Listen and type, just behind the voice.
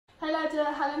Hi Leute,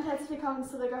 hallo und herzlich willkommen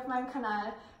zurück auf meinem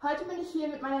Kanal. Heute bin ich hier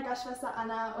mit meiner Gastschwester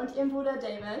Anna und ihrem Bruder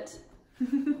David.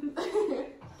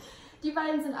 Die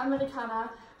beiden sind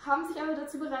Amerikaner, haben sich aber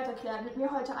dazu bereit erklärt, mit mir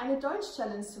heute eine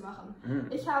Deutsch-Challenge zu machen.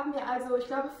 Ich habe mir also, ich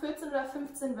glaube, 14 oder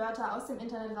 15 Wörter aus dem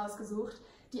Internet rausgesucht,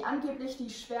 die angeblich die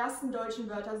schwersten deutschen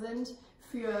Wörter sind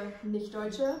für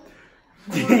Nicht-Deutsche.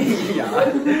 Ja.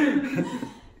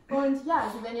 Und ja,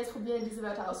 sie werden jetzt probieren, diese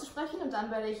Wörter auszusprechen und dann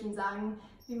werde ich ihnen sagen,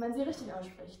 wie man sie richtig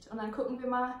ausspricht. Und dann gucken wir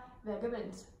mal, wer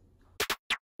gewinnt.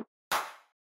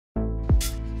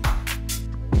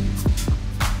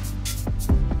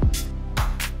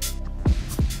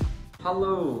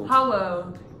 Hallo.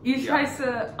 Hallo, ich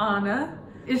heiße Anna.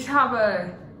 Ich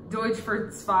habe Deutsch für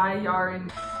 2 Jahre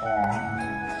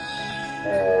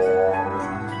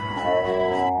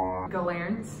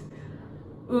gelernt.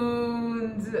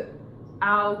 Und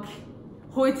auch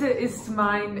heute ist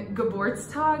mein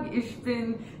Geburtstag. Ich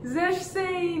bin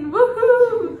 16.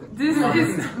 Woohoo!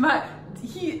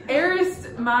 Er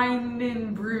ist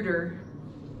mein Bruder.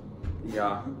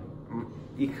 Ja,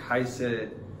 ich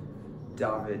heiße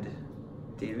David.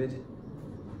 David?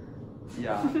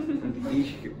 Ja, und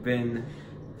ich bin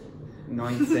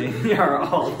 19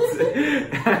 Jahre alt.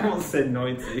 I almost said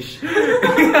 90.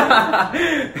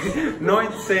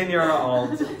 19 Jahre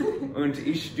alt. Und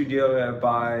ich studiere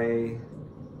bei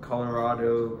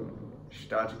Colorado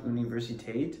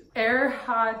Universität. Er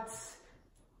hat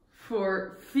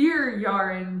vor 4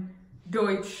 Jahren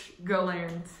Deutsch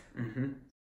gelernt.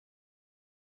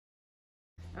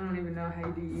 I don't even know how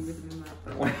you even do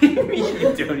that. What do you mean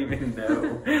you don't even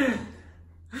know?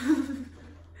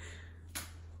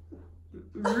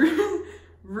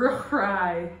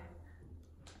 Ruchrai.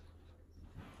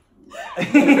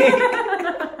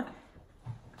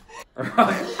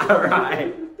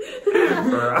 Alright.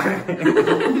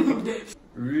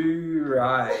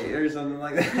 Right. Or something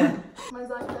like that. Man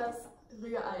sagt das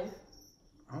Rührei.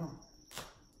 Oh.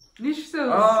 Nicht so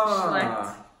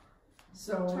schlecht.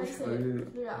 So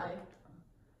Rührei.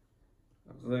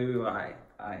 Rührei.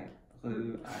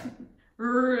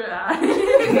 Rührei.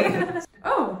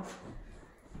 Oh.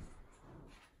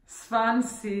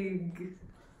 20.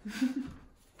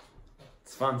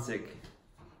 20.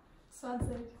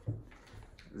 20.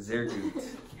 Sehr gut.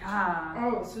 Ja.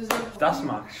 Oh, Das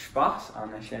macht Spaß,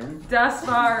 Anna-Chen. Das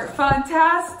war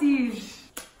fantastisch.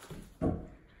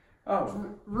 Oh.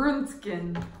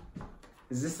 Röntgen.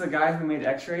 Is this the guy who made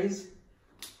x-rays?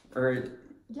 Or,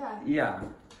 Yeah. yeah.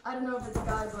 I don't know if it's a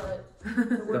guy, but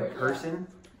the The word. person?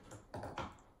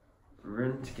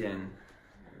 Röntgen.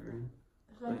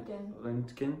 Röntgen.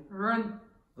 Röntgen?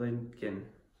 Röntgen.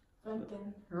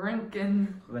 Röntgen.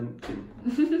 Röntgen. Röntgen.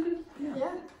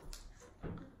 Yeah.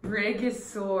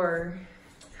 Regisseur.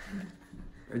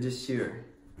 Regisseur.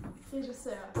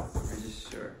 Regisseur.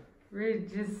 Regisseur.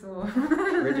 Regisseur.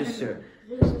 Regisseur.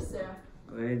 Regisseur.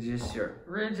 Regisseur.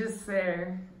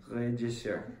 Regisseur.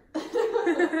 Regisseur.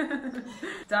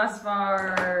 Das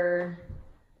war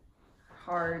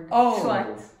hard. Oh.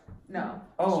 Schlecht. No.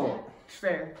 Oh,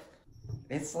 Schwer.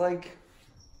 it's like,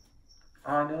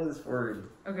 oh, I know this word.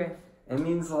 Okay. It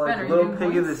means like Better, little you pig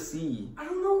need of the points? sea. I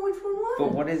don't know which one was.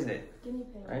 But what is it? Guinea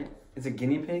pig. Right? It's a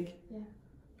guinea pig? Yeah.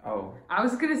 Oh. I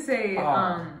was gonna say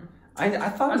Oh. I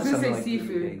thought I it was was gonna something say like seafood.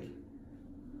 guinea pig.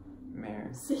 Mare.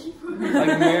 Seafood.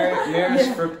 Like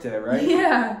Meeresfrüchte, right?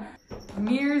 Yeah.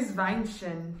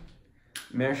 Meeresweinchen.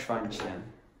 Meerschweinchen.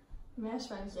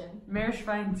 Meerschweinchen.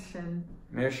 Meerschweinchen.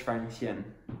 Meerschweinchen.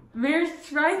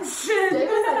 Meerschweinchen.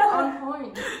 David's like on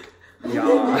point.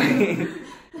 Ja.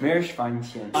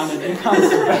 Meerschweinchen. Anna, den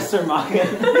kannst du besser machen.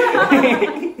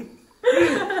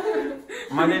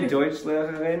 Meine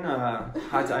Deutschlehrerin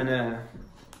hat eine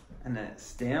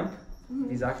Stamp.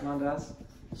 Wie sagt man das?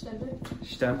 Stempel.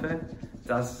 Stempel.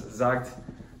 Das sagt,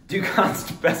 du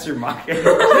kannst besser machen.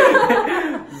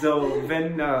 So,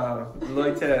 wenn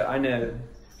Leute eine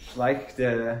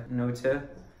schlechte Note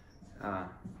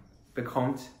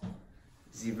bekommt,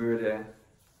 sie würde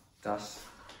das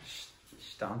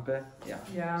Stampe. Ja.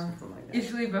 Ja. Something like that.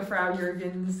 Ich liebe Frau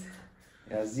Jürgens.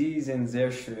 Ja, sie sind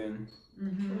sehr schön.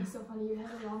 It was so funny, you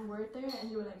had a wrong word there and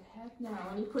you were like, heck no,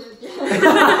 and you put it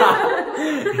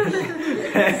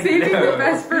Saving No. the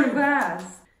best for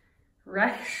last.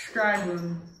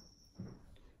 Rechtschreibung.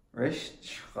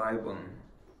 Rechtschreibung.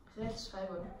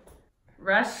 Rechtschreibung.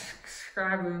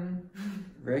 Rechtschreibung.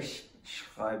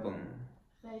 Rechtschreibung.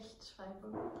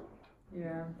 Rechtschreibung.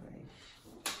 Yeah.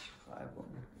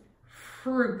 Rechtschreibung.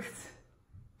 Frucht.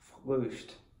 Frucht.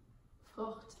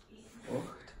 Frucht.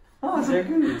 Frucht. Oh, sehr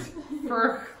gut.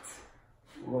 Frucht.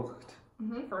 Frucht.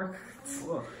 Frucht.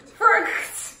 Frucht.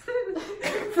 Frucht.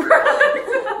 Frucht.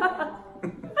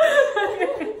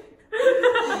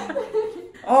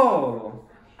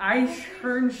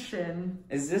 Eichhörnchen.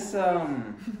 Is this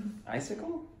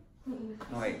icicle? No,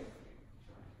 wait.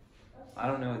 I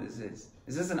don't know what this is.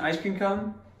 Is this an ice cream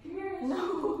cone?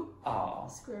 No. Oh.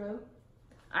 Squirrel.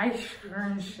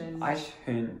 Eichhörnchen.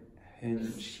 Eichhörnchen.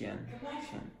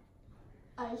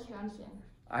 Eichhörnchen.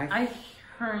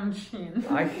 Eichhörnchen.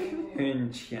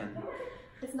 Eichhörnchen.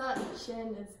 It's not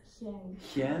Shin, it's Hien.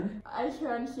 Hien?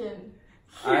 Eichhörnchen.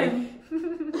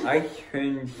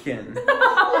 Eichhörnchen. Yeah,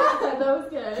 that was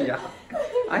good. Ja.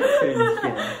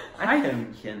 Eichhörnchen.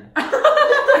 Eichhörnchen.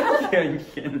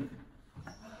 Eichhörnchen.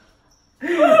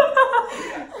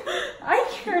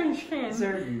 Eichhörnchen.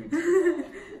 Sehr gut.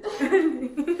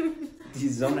 Die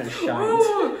Sonne scheint.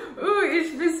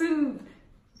 Ich wissen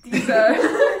diese.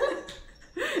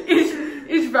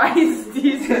 ich weiß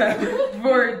diese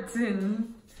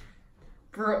Worten.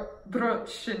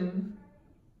 Brötchen.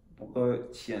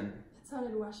 Brötchen. It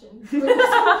sounded Russian.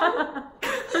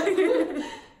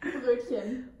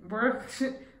 Brötchen.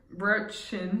 Brötchen.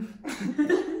 Brötchen.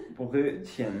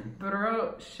 Brötchen.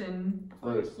 Brötchen.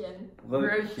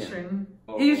 Brötchen.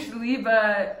 Oh. Ich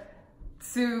liebe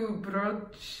zu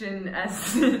Brötchen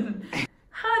essen.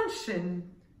 Hähnchen.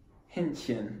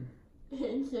 Hähnchen.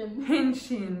 Hähnchen.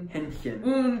 Hähnchen. Hähnchen.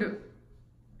 Und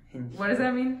Hähnchen. what does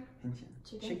that mean? Hähnchen.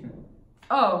 Chicken.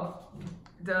 Oh,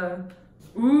 the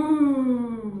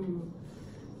ooh.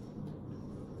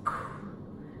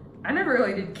 I never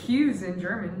really did Q's in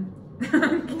German.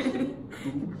 Okay.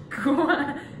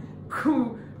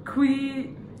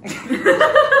 Qui.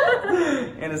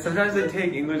 And sometimes I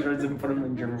take English words and put them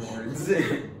in German words.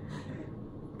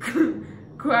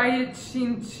 Quiet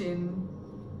chin chin.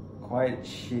 Quiet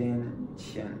chin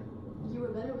chin. You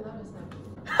were better without a sound.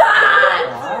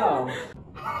 Wow.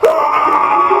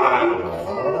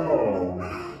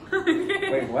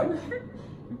 Wait, what?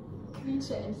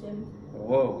 Quietscheentchen.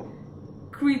 Whoa.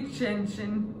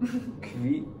 Quietscheentchen.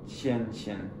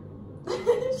 Quietscheentchen.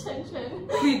 Shen Shen.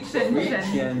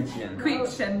 Quietscheentchen. Quietscheentchen.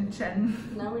 Quietscheentchen.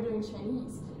 Now we're doing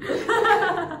Chinese.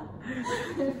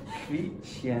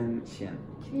 Quietscheentchen.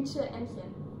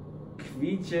 Quietscheentchen.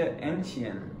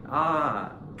 Quietscheentchen.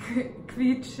 Ah.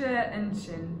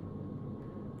 Quietscheentchen.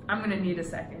 I'm gonna need a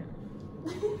second.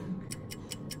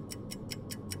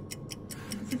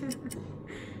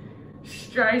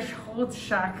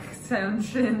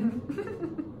 Streichholzschachtelchen.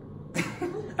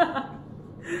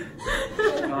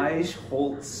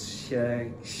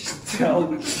 Streichholzställchen.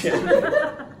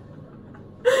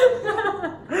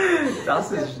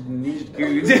 Das ist nicht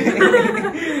gut.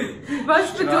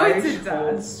 Was bedeutet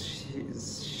das?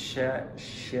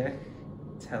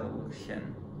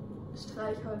 Streichholzschächtelchen.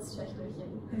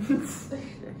 Streichholzschächtelchen.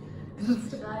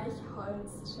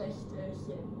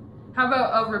 Streichholzschächtelchen. How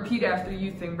about a repeat after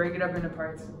you thing? Break it up into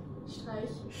parts. Streich.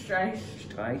 Streich.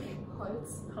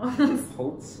 Holz.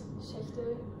 Holz.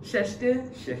 Schächtel. Schächte.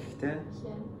 Schächte.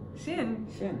 Shin.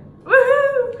 Chen.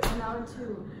 Woohoo! Now in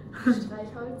two.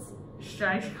 Streichholz.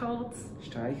 Streichholz.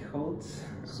 Streichholz.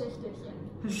 Schächtelchen.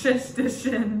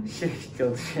 Schächtelchen.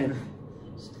 Schächtelchen.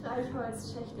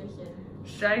 Streichholzschächtelchen.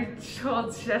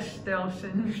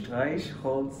 Streichholzschächtelchen.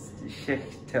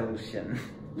 Streichholzschächtelchen.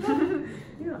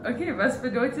 Ja. Okay, was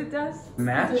bedeutet das?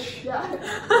 Match? Ja.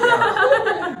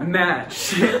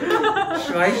 Match.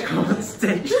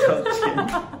 Streichholzschächtelchen.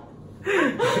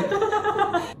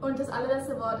 Und das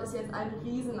allerletzte Wort ist jetzt ein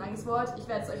riesenlanges Wort. Ich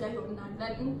werde es euch ja hier unten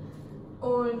einblenden.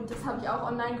 Und das habe ich auch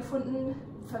online gefunden.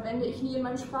 Verwende ich nie in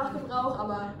meinem Sprachgebrauch,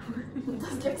 aber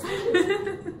das gibt's halt nicht.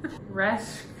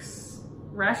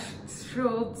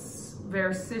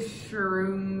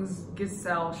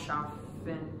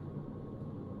 Rechtsschutzversicherungsgesellschaften.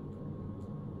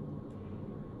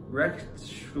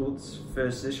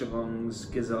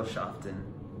 Rechtsschutzversicherungsgesellschaften.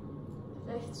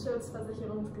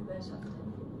 Rechtsschutzversicherungsgesellschaften.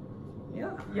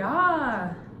 Yeah.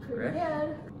 Ja. Pretty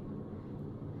good.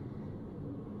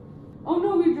 Oh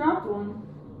no, we dropped one.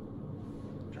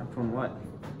 Drop from what?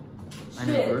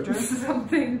 Shit.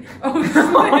 Something. Oh,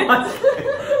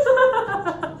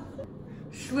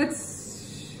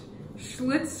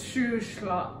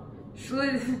 Schlittschuhlaufen.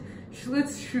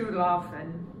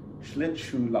 Schlittschuhlaufen.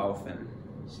 Schlittschuhlaufen.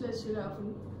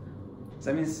 Does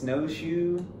that mean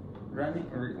snowshoe running?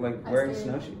 Or like wearing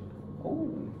snowshoe? Oh,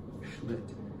 schlitt.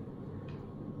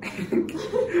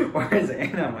 Or as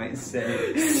Anna might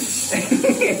say.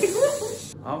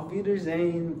 Auf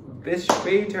Wiedersehen. Bis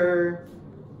später.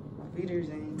 Auf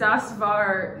Wiedersehen. Das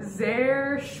war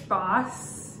sehr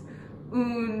Spaß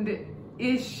und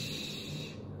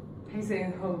ich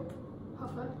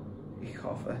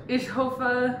Hoffe. Ich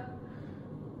hoffe.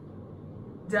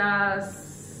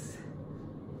 dass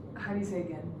how do you say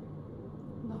again?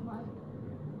 Nochmal.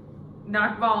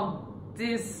 Nochmal,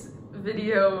 das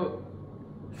Video.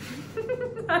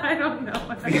 I don't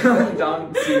know. Vielen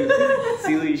Dank zu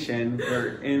Cilli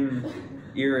für in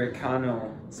ihre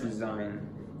Kanal zu sein.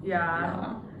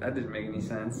 Ja. That didn't make any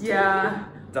sense. Ja.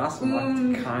 Das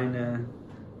macht keine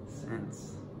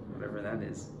Sense. Whatever that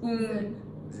is.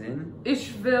 Sinn?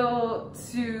 Ich will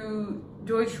zu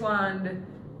Deutschland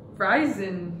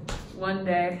reisen one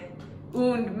day.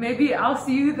 And maybe I'll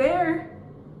see you there.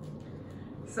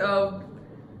 So,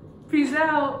 peace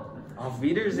out. Auf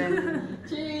Wiedersehen.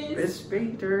 Tschüss. Bis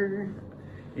später.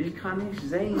 Ich kann nicht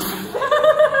sehen.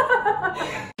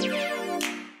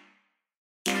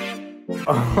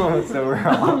 Oh, so we're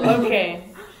on. Okay.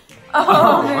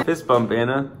 Oh. Fist bump,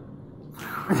 Anna.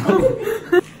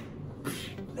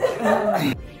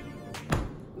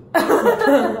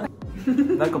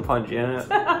 Knuckle punch, Anna.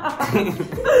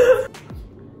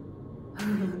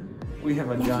 We have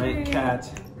a giant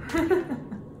cat.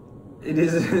 It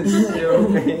is so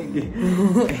big.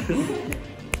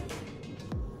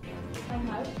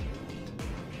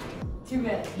 Too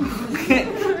bad.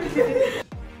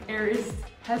 Er ist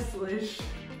hässlich.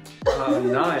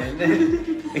 Nein,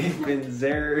 ich bin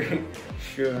sehr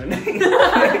schön.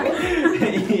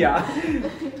 Ja.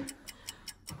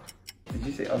 Did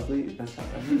you say ugly? That's not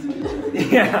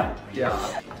ugly. Yeah, yeah.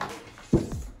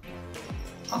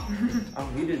 Auf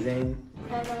Wiedersehen.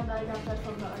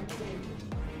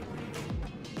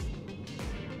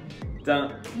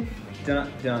 Dun, dun,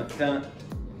 dun, dun.